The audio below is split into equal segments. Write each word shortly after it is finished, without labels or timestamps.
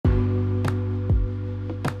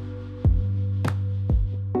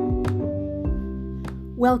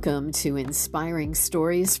Welcome to Inspiring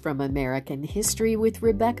Stories from American History with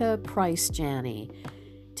Rebecca Price Janney.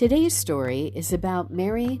 Today's story is about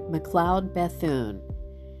Mary McLeod Bethune.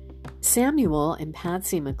 Samuel and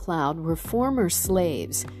Patsy McLeod were former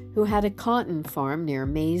slaves who had a cotton farm near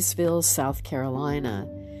Maysville, South Carolina.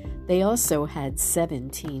 They also had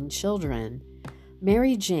 17 children.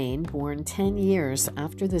 Mary Jane, born 10 years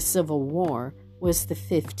after the Civil War, was the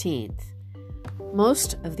 15th.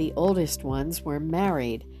 Most of the oldest ones were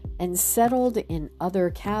married and settled in other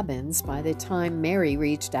cabins by the time Mary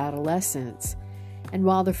reached adolescence. And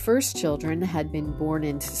while the first children had been born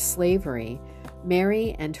into slavery,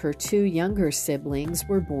 Mary and her two younger siblings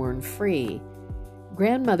were born free.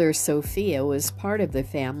 Grandmother Sophia was part of the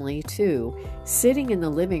family too, sitting in the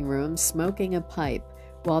living room smoking a pipe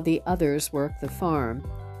while the others worked the farm.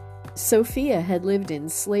 Sophia had lived in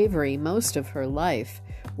slavery most of her life,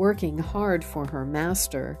 working hard for her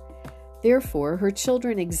master. Therefore, her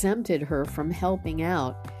children exempted her from helping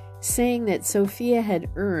out, saying that Sophia had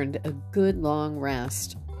earned a good long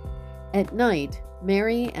rest. At night,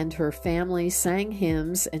 Mary and her family sang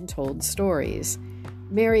hymns and told stories.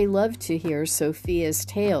 Mary loved to hear Sophia's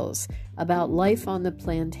tales about life on the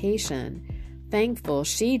plantation, thankful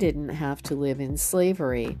she didn't have to live in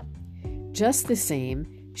slavery. Just the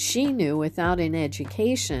same, she knew without an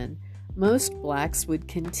education, most blacks would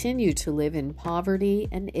continue to live in poverty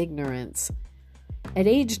and ignorance. At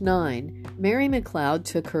age 9, Mary McLeod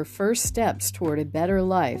took her first steps toward a better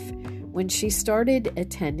life when she started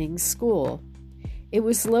attending school. It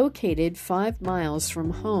was located 5 miles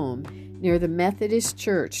from home near the Methodist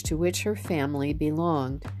church to which her family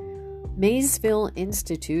belonged. Maysville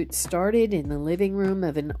Institute started in the living room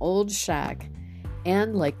of an old shack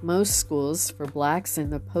and, like most schools for blacks in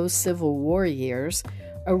the post-Civil War years,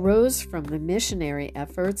 arose from the missionary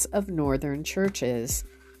efforts of northern churches.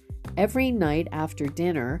 Every night after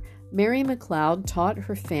dinner, Mary McLeod taught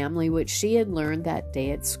her family what she had learned that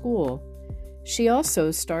day at school. She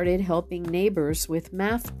also started helping neighbors with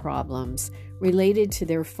math problems related to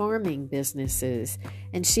their farming businesses,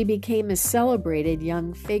 and she became a celebrated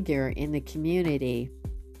young figure in the community.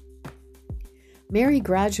 Mary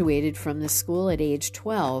graduated from the school at age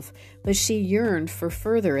 12, but she yearned for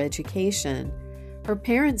further education. Her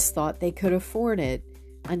parents thought they could afford it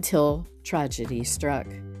until tragedy struck.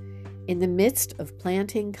 In the midst of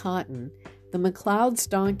planting cotton, the McLeod's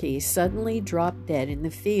donkey suddenly dropped dead in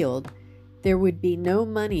the field. There would be no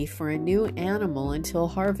money for a new animal until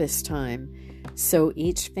harvest time, so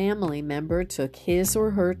each family member took his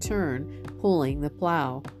or her turn pulling the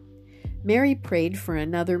plow. Mary prayed for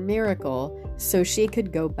another miracle so she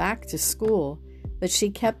could go back to school, but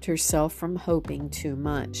she kept herself from hoping too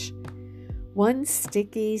much. One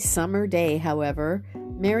sticky summer day, however,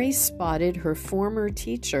 Mary spotted her former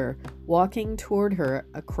teacher walking toward her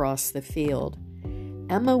across the field.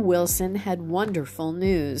 Emma Wilson had wonderful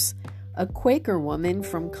news. A Quaker woman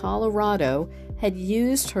from Colorado had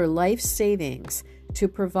used her life savings to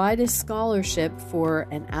provide a scholarship for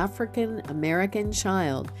an African American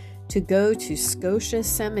child to go to Scotia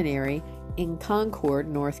Seminary in Concord,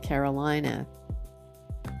 North Carolina.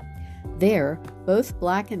 There, both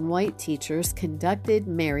black and white teachers conducted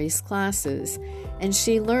Mary's classes, and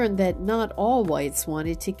she learned that not all whites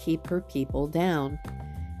wanted to keep her people down.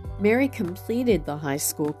 Mary completed the high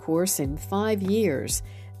school course in 5 years,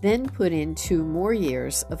 then put in 2 more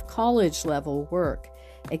years of college-level work,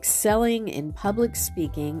 excelling in public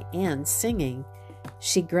speaking and singing.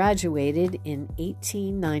 She graduated in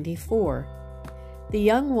 1894. The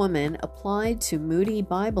young woman applied to Moody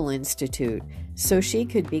Bible Institute so she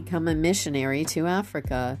could become a missionary to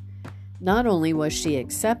Africa. Not only was she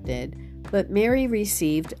accepted, but Mary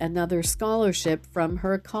received another scholarship from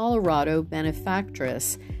her Colorado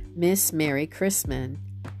benefactress, Miss Mary Chrisman.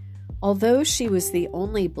 Although she was the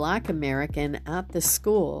only Black American at the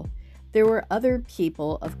school, there were other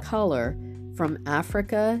people of color from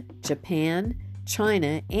Africa, Japan,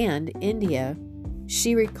 China, and India.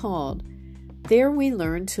 She recalled, "There we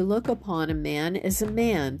learned to look upon a man as a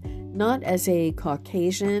man, not as a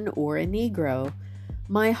Caucasian or a Negro.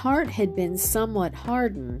 My heart had been somewhat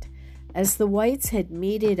hardened. As the whites had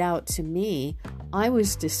meted out to me, I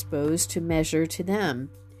was disposed to measure to them.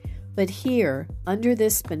 But here, under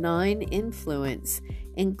this benign influence,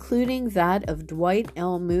 including that of Dwight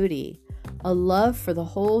L. Moody, a love for the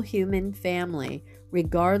whole human family,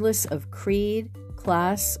 regardless of creed,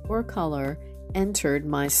 class, or color, entered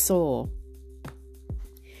my soul."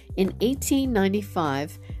 In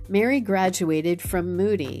 1895, Mary graduated from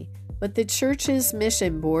Moody, but the church's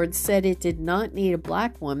mission board said it did not need a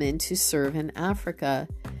black woman to serve in Africa.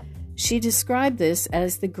 She described this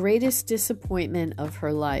as the greatest disappointment of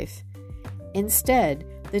her life. Instead,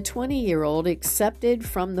 the 20-year-old accepted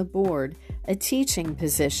from the board a teaching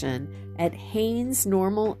position at Haynes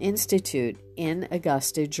Normal Institute in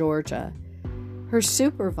Augusta, Georgia. Her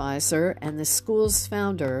supervisor and the school's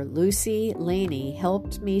founder, Lucy Laney,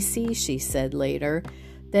 helped me see, she said later,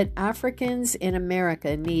 that Africans in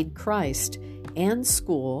America need Christ and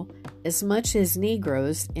school as much as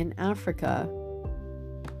Negroes in Africa.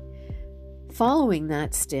 Following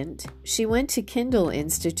that stint, she went to Kindle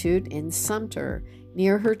Institute in Sumter,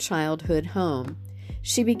 near her childhood home.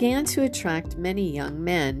 She began to attract many young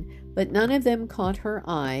men, but none of them caught her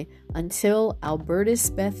eye until Albertus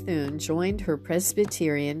Bethune joined her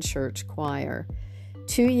Presbyterian church choir.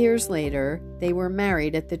 2 years later, they were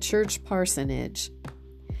married at the church parsonage.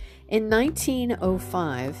 In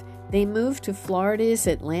 1905, they moved to Florida's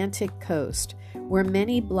Atlantic coast, where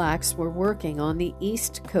many blacks were working on the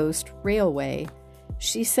East Coast Railway.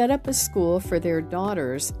 She set up a school for their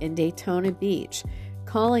daughters in Daytona Beach,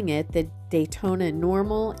 calling it the Daytona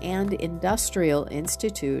Normal and Industrial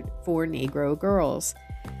Institute for Negro Girls.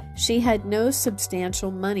 She had no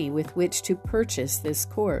substantial money with which to purchase this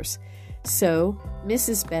course, so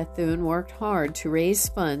Mrs. Bethune worked hard to raise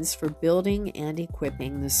funds for building and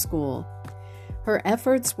equipping the school. Her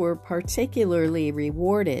efforts were particularly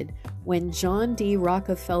rewarded when John D.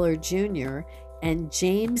 Rockefeller Jr. and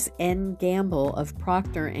James N. Gamble of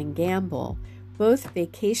Procter & Gamble, both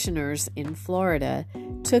vacationers in Florida,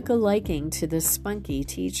 took a liking to the spunky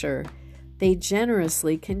teacher. They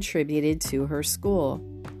generously contributed to her school.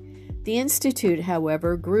 The institute,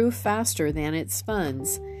 however, grew faster than its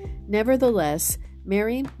funds. Nevertheless,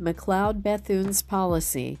 Mary McLeod Bethune's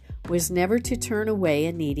policy was never to turn away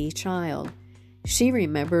a needy child. She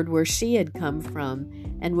remembered where she had come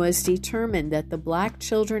from and was determined that the black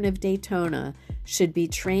children of Daytona should be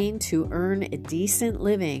trained to earn a decent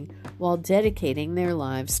living while dedicating their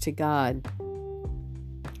lives to God.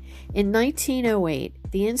 In 1908,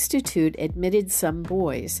 the Institute admitted some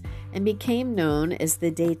boys and became known as the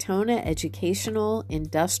Daytona Educational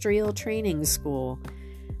Industrial Training School.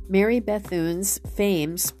 Mary Bethune's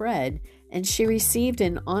fame spread, and she received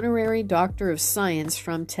an honorary Doctor of Science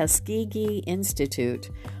from Tuskegee Institute,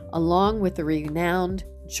 along with the renowned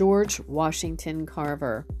George Washington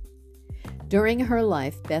Carver. During her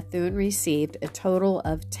life, Bethune received a total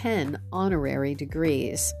of 10 honorary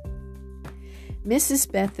degrees. Mrs.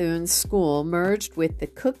 Bethune's school merged with the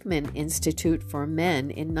Cookman Institute for Men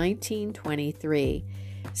in 1923.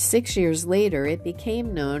 6 years later, it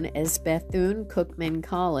became known as Bethune-Cookman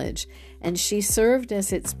College, and she served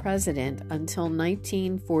as its president until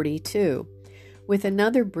 1942, with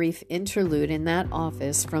another brief interlude in that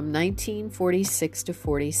office from 1946 to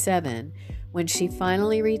 47, when she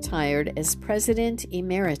finally retired as president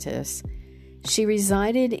emeritus. She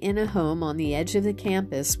resided in a home on the edge of the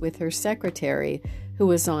campus with her secretary, who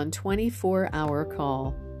was on 24-hour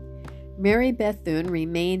call. Mary Bethune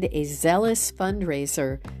remained a zealous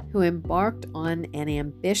fundraiser who embarked on an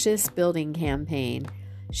ambitious building campaign.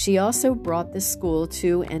 She also brought the school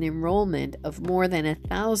to an enrollment of more than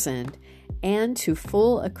 1,000 and to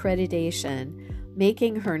full accreditation,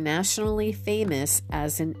 making her nationally famous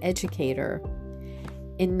as an educator.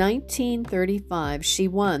 In 1935, she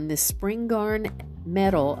won the Spingarn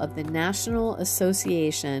Medal of the National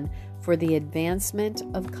Association for the Advancement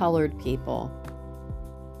of Colored People.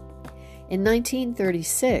 In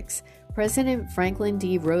 1936, President Franklin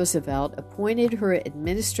D. Roosevelt appointed her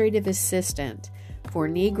administrative assistant for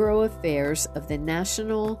Negro Affairs of the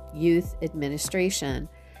National Youth Administration.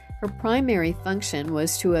 Her primary function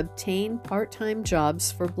was to obtain part-time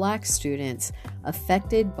jobs for black students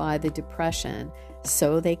affected by the Depression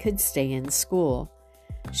so they could stay in school.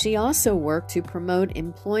 She also worked to promote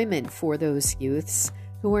employment for those youths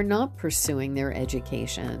who were not pursuing their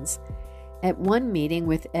educations. At one meeting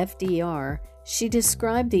with FDR, she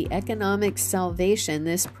described the economic salvation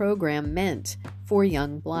this program meant for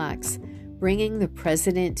young blacks, bringing the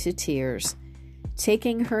president to tears.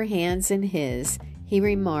 Taking her hands in his, he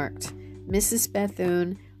remarked, "Mrs.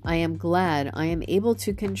 Bethune, I am glad I am able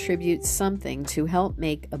to contribute something to help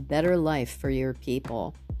make a better life for your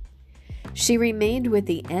people." She remained with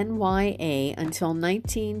the NYA until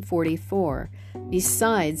 1944,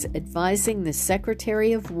 besides advising the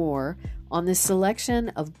Secretary of War on the selection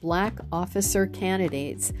of black officer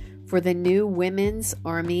candidates for the new Women's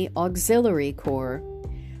Army Auxiliary Corps.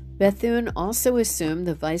 Bethune also assumed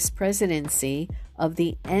the vice presidency of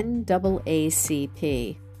the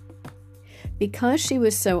NAACP. Because she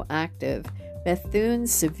was so active,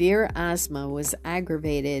 Bethune's severe asthma was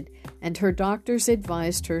aggravated, and her doctors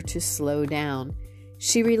advised her to slow down.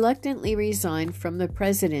 She reluctantly resigned from the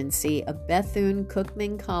presidency of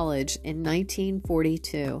Bethune-Cookman College in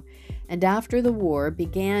 1942, and after the war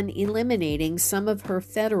began eliminating some of her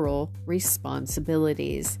federal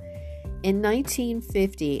responsibilities. In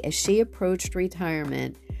 1950, as she approached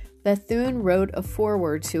retirement, Bethune wrote a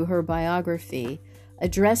foreword to her biography,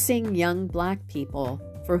 addressing young Black people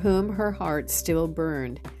for whom her heart still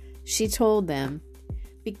burned. She told them,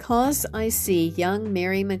 "Because I see young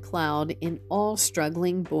Mary McLeod in all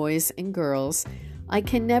struggling boys and girls, I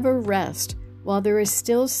can never rest while there is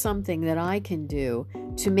still something that I can do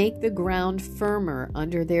to make the ground firmer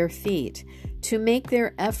under their feet, to make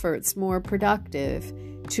their efforts more productive,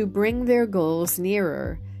 to bring their goals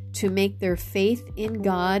nearer, to make their faith in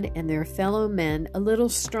God and their fellow men a little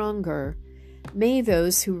stronger. May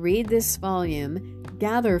those who read this volume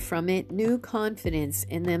gather from it new confidence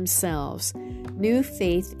in themselves, new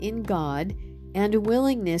faith in God, and a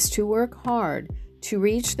willingness to work hard to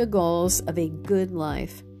reach the goals of a good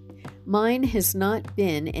life. Mine has not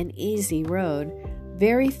been an easy road.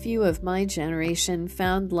 Very few of my generation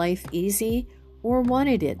found life easy or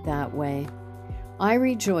wanted it that way. I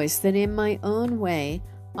rejoice that in my own way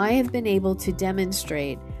I have been able to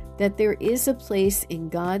demonstrate that there is a place in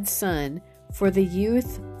God's Son for the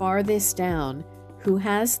youth farthest down who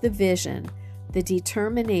has the vision, the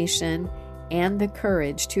determination, and the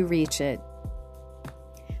courage to reach it."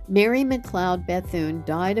 Mary McLeod Bethune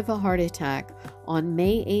died of a heart attack on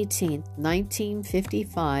May 18,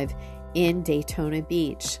 1955, in Daytona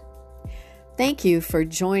Beach. Thank you for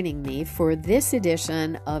joining me for this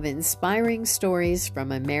edition of Inspiring Stories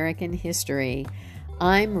from American History.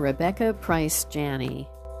 I'm Rebecca Price Janney.